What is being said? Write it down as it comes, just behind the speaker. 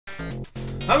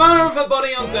Hello everybody,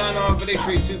 I'm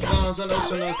Danrvdtree2000,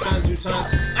 also known as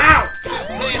Danrvdtree2000. Ow!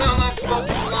 15 on Xbox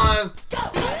Live,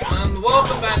 and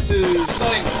welcome back to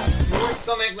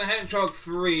Sonic the Hedgehog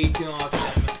 3. God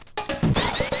damn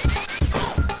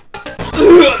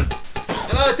it!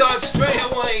 And I died straight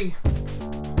away.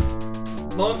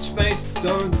 Launch based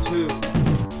zone 2.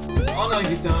 Oh no,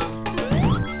 you don't.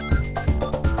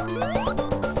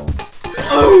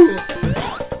 Oh!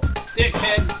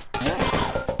 Dickhead!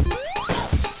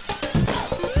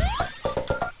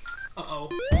 Uh-oh.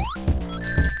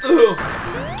 Ugh!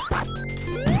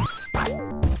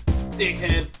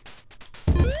 Dickhead.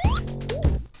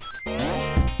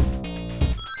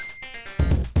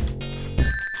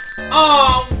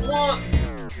 Oh, what?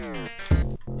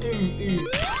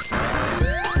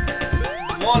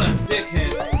 What a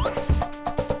dickhead.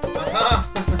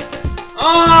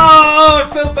 Oh, I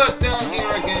fell back down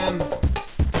here again.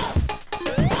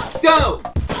 Go!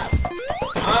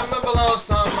 I remember last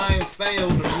time I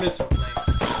failed miserably.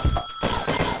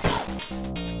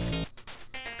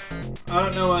 I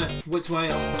don't know which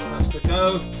way I'm supposed to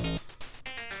go.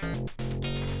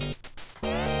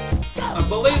 I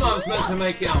believe I was meant to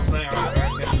make it up there, I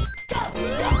reckon.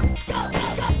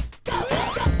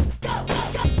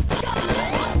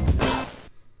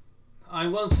 I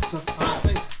was, I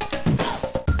think.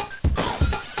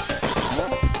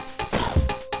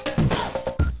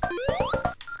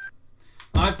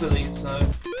 I believe so.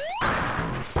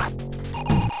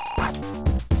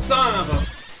 Son of a...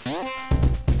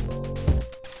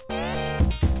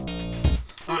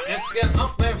 Alright, let's get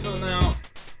up there for now.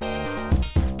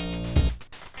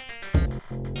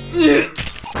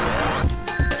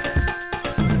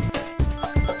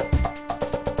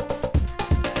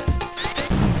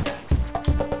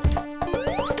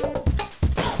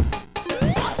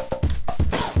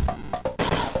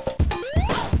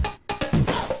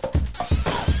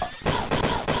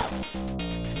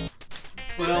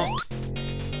 Well,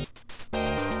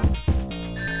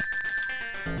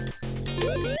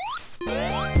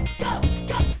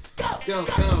 go,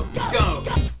 go, go!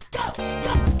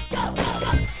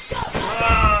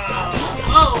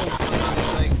 Oh, for God's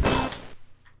sake!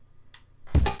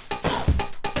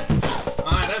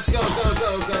 Alright, let's go, go,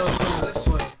 go, go, go this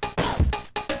way.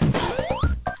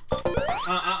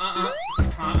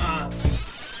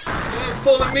 You ain't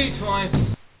following me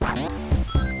twice.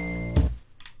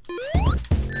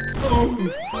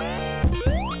 Ooh.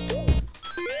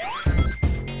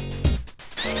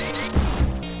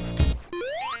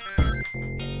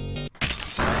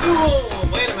 Oh,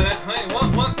 wait a minute. Hey,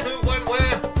 what, who, when,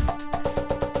 where?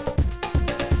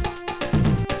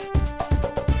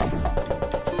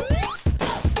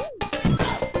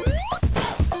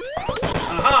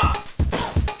 Aha!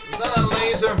 Is that a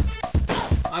laser?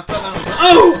 I bet that was a...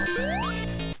 Oh!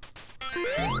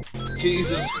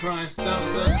 Jesus Christ, that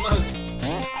was a close...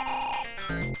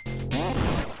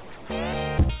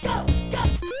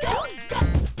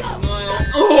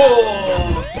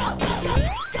 Oh!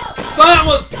 That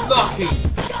was lucky!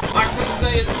 I could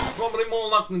say it's probably more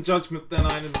luck than judgment than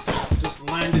I just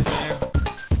landed there.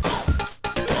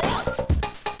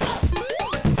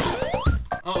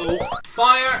 Uh-oh.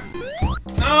 Fire!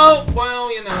 Oh,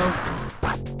 well, you know.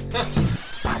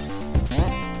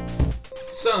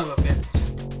 Son of a bitch.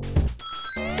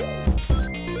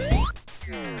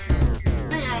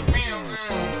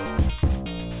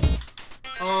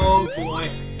 Oh, boy.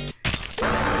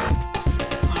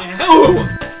 Oh!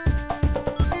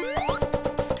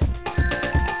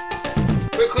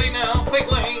 Quickly now,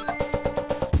 quickly!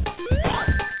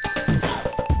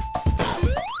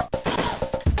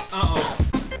 Uh-oh.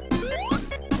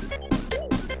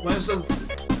 Where's the...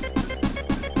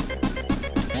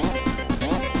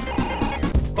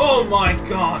 Oh my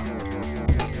god!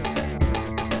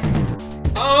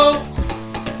 Oh!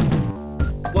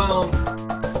 Well...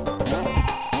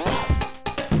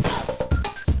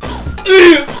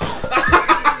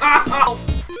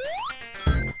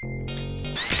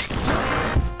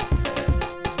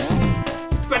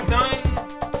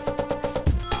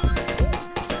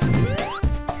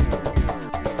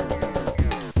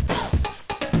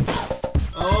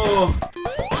 Oh!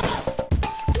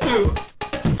 Ew.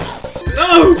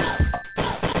 No!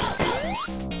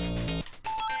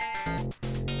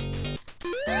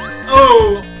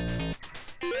 Oh!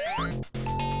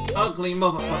 Ugly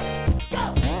motherfucker.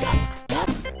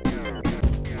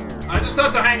 I just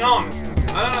have to hang on.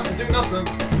 I don't have to do nothing.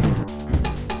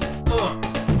 Ugh.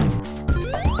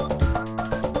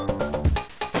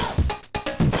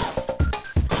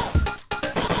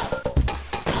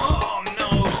 Oh no!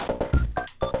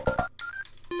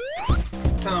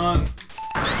 Come on.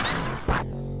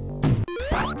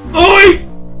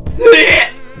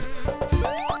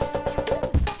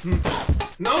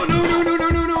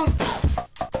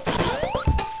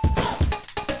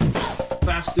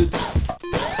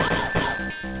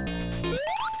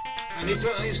 I need to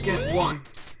at least get one.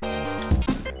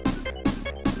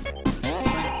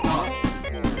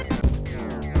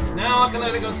 Now I can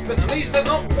only go spin. At least I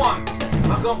got one.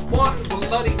 I got one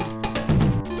bloody.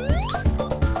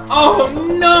 Oh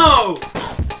no!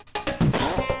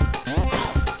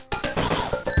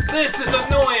 This is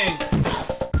annoying.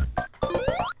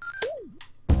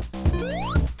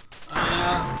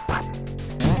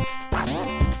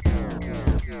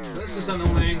 This is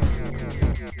annoying.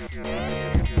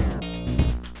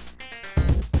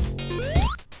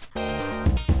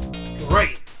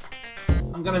 Great.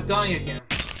 I'm gonna die again.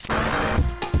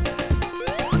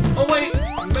 Oh wait,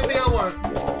 maybe I won't.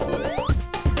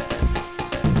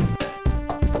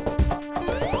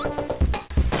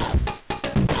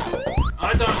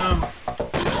 I don't know.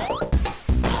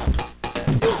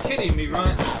 You're kidding me,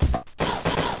 right?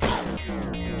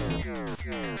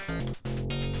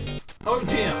 Oh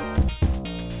dear.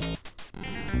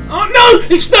 Oh no!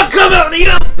 He's stuck coming out the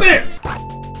other bits!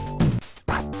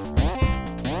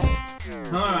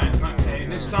 Alright, okay,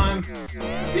 this time.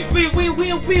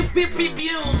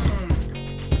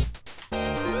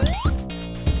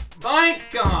 My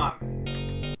God!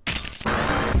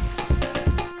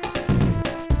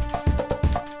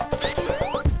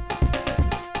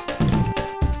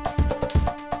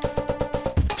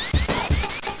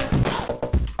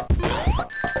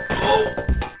 Oh!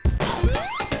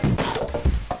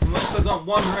 Unless I got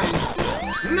one ring.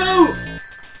 No!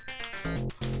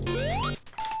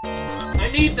 I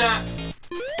need that!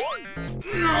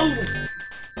 No!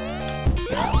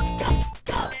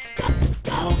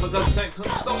 Oh, for God's sake,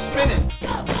 stop spinning!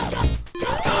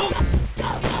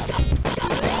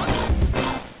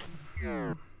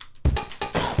 No!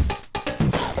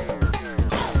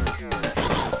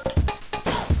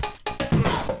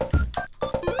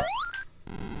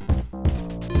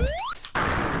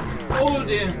 Oh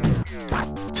dear!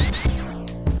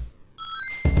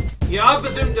 Yeah, I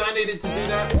presumed I needed to do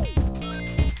that.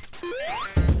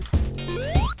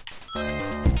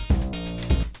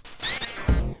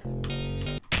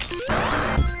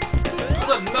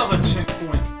 Another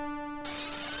checkpoint.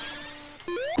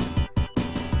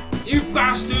 You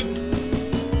bastard!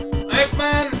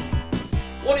 Eggman!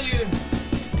 What are you?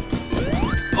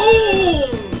 Oh!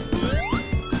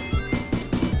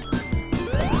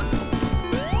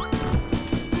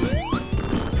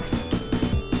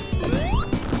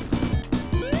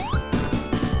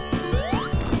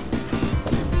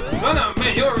 No, no,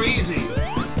 man, you're easy.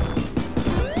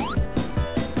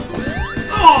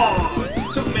 Oh!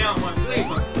 Took me out my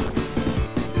flavor.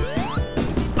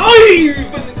 Oh,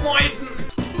 you've been quiet.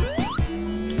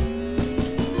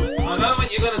 I know what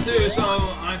you're gonna do, so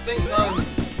I think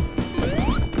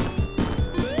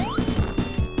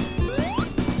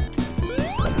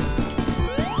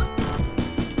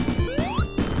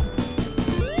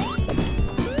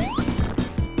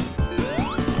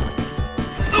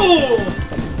Oh!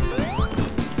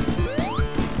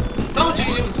 Told you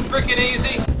it was freaking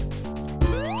easy.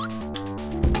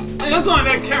 Hey, I'm going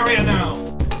to carrier now.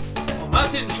 Well,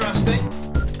 that's interesting.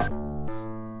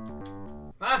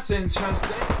 That's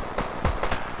interesting.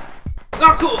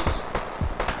 Knuckles!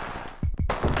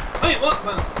 Hey, what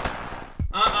the?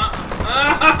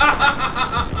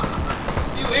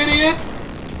 You idiot!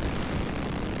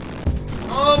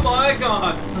 Oh my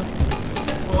God!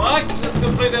 Well, I just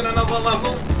completed another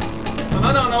level, and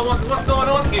I don't know what's going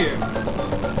on here.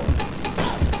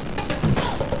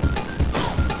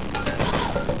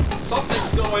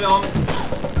 Something's going on.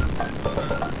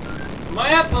 Am I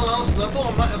at the last level?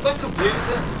 Have I completed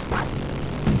it?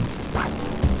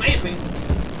 Maybe.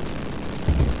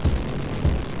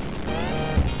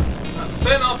 That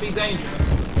better not be dangerous.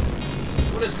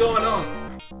 What is going on?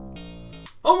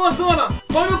 Oh my God! A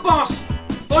final boss!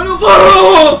 Final boss!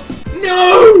 Oh,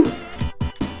 no!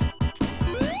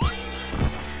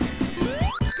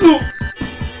 Ooh.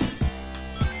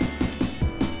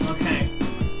 Okay,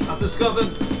 I've discovered.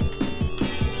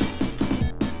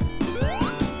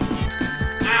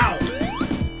 Ow!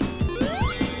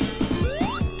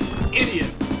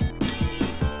 Idiot.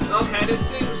 Okay, this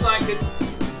seems like it's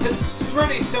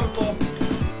pretty simple.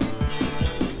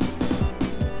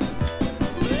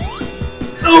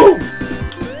 Oh!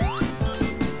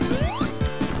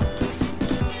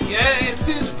 Yeah, it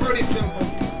seems pretty simple.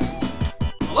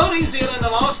 A lot easier than the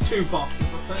last two bosses,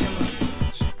 I'll tell you that.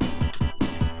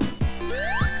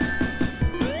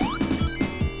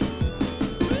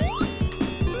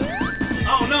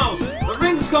 Oh no! The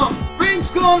ring's gone!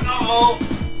 Ring's gone! Uh-oh!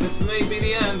 This may be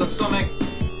the end of Sonic.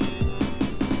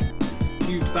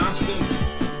 You bastard.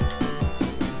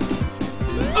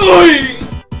 Oi!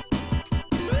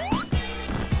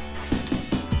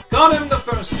 Go got him the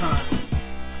first time.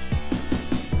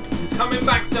 He's coming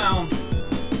back down.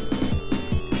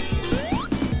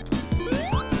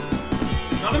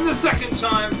 Got him the second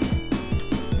time.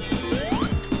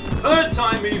 Third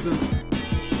time even.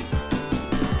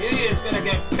 He is gonna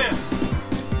get pissed.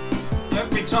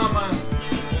 Every time I...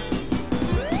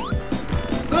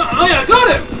 Oh yeah, I got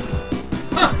him!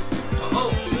 Huh.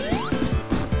 Uh-oh.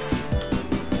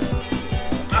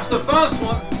 That's the first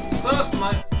one. First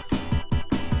night.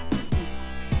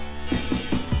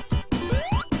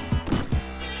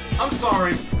 I'm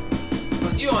sorry,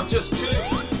 but you are just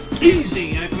too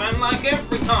easy, Eggman, like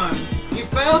every time. You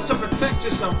failed to protect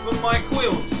yourself from my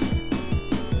quills.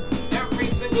 Every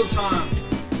single time.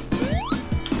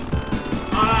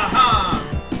 Aha!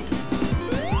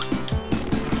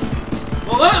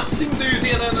 Well, that seemed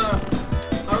easier than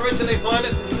I originally planned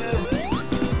it to do.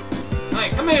 Hey,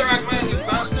 come here, Eggman, you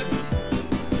bastard.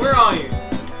 Where are you?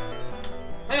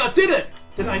 Hey, I did it!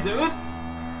 Did I do it?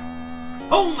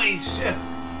 Holy shit!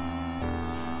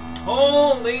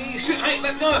 Holy shit! Hey,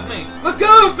 let go of me! Let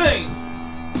go of me!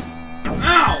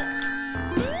 Ow!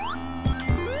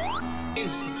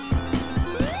 He's...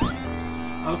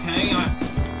 Okay,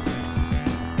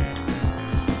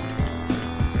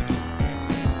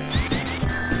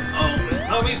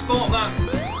 Oh, he's thought that.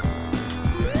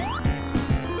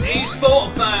 He's thought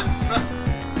of that.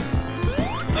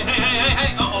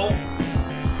 Hey, uh-oh.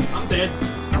 I'm dead.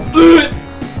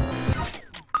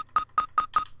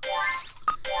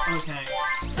 Okay.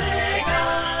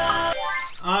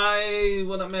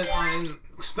 What I meant, I didn't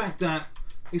expect that.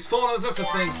 He's fallen off the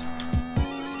thing.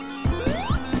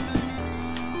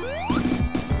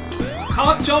 I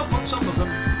can't jump on top of him.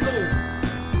 Oh.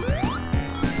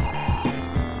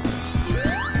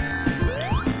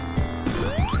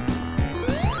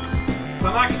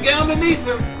 But I can get underneath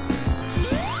him.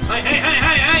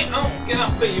 Hey! Oh, get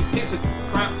up there, you piece of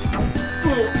crap.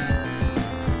 Ooh.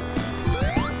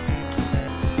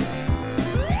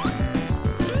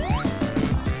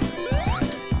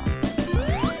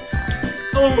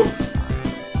 Oh!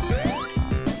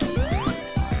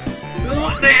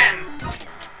 Not then!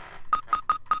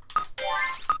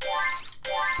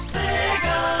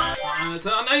 It's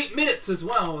on 8 minutes as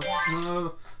well.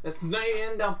 This may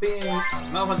end up being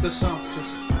another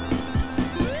disastrous.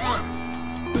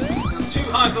 Too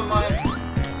high for my...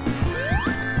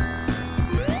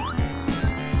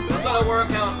 I've got to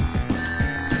work out...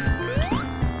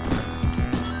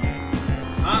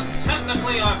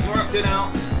 technically I've worked it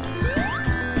out.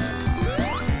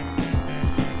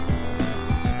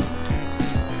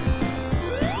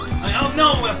 Oh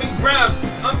no, I'm being grabbed!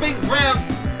 I'm being grabbed!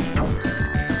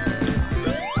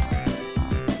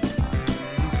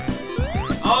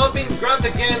 Oh, I've been grabbed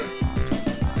again!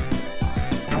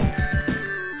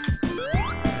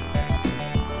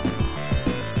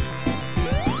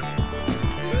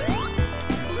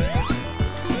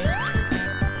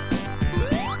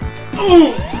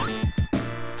 Ooh!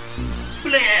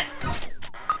 Bleh!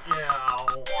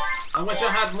 Ow. I wish I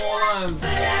had more lives.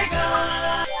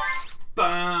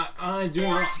 But I do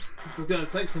not. It's gonna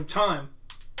take some time.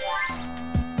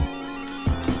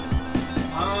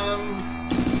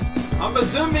 I'm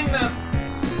assuming that...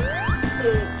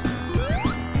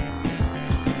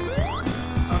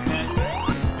 Okay.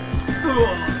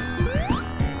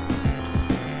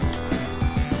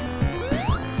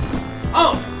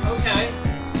 Oh! Okay.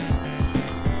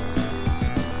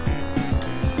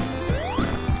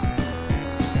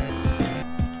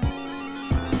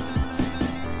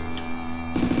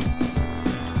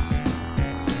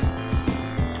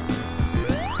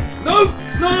 No!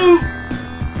 No!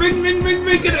 Ring,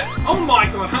 get it! Oh my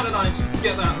god, how did I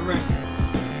get that ring?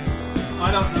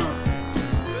 I don't know.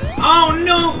 Oh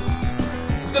no!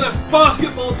 It's gonna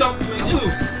basketball dunk me!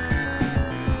 Ooh!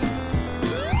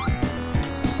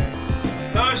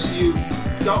 Curse you,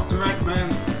 Dr. Eggman.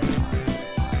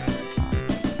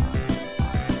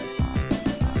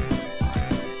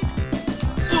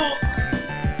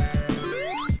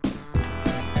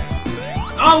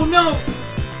 Oh no!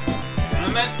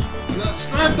 Damn it! You're gonna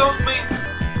slam dunk me!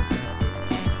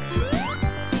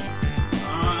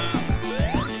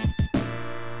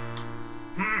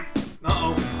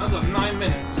 Uh-oh, I've got 9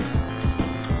 minutes.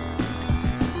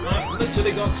 I've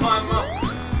literally got time up.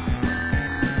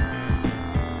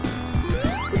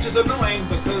 Which is annoying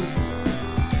because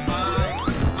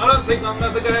I don't think I'm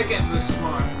ever gonna get this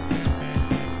far.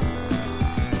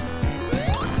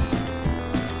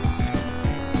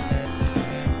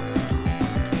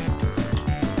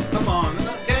 Come on,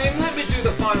 game, let me do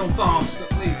the final boss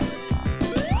at least.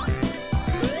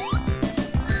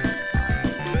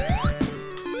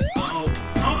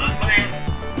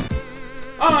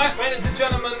 Alright, ladies and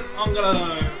gentlemen, I'm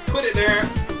gonna put it there.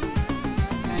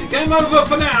 And game over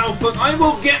for now, but I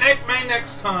will get Eggman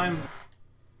next time.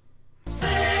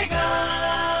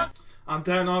 I'm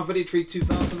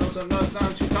Danrvdtree2000, also known as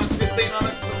Danrvdtree2000 on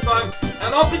Xbox Live,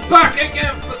 and I'll be back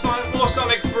again for more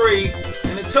Sonic 3.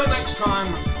 And until next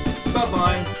time,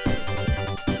 bye-bye.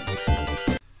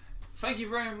 Thank you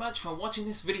very much for watching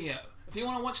this video. If you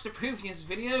want to watch the previous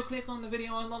video, click on the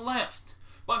video on the left.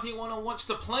 But if you want to watch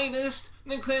the playlist,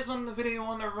 then click on the video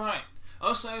on the right.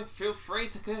 Also, feel free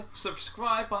to click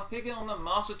subscribe by clicking on the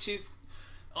Master Chief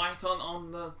icon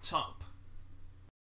on the top.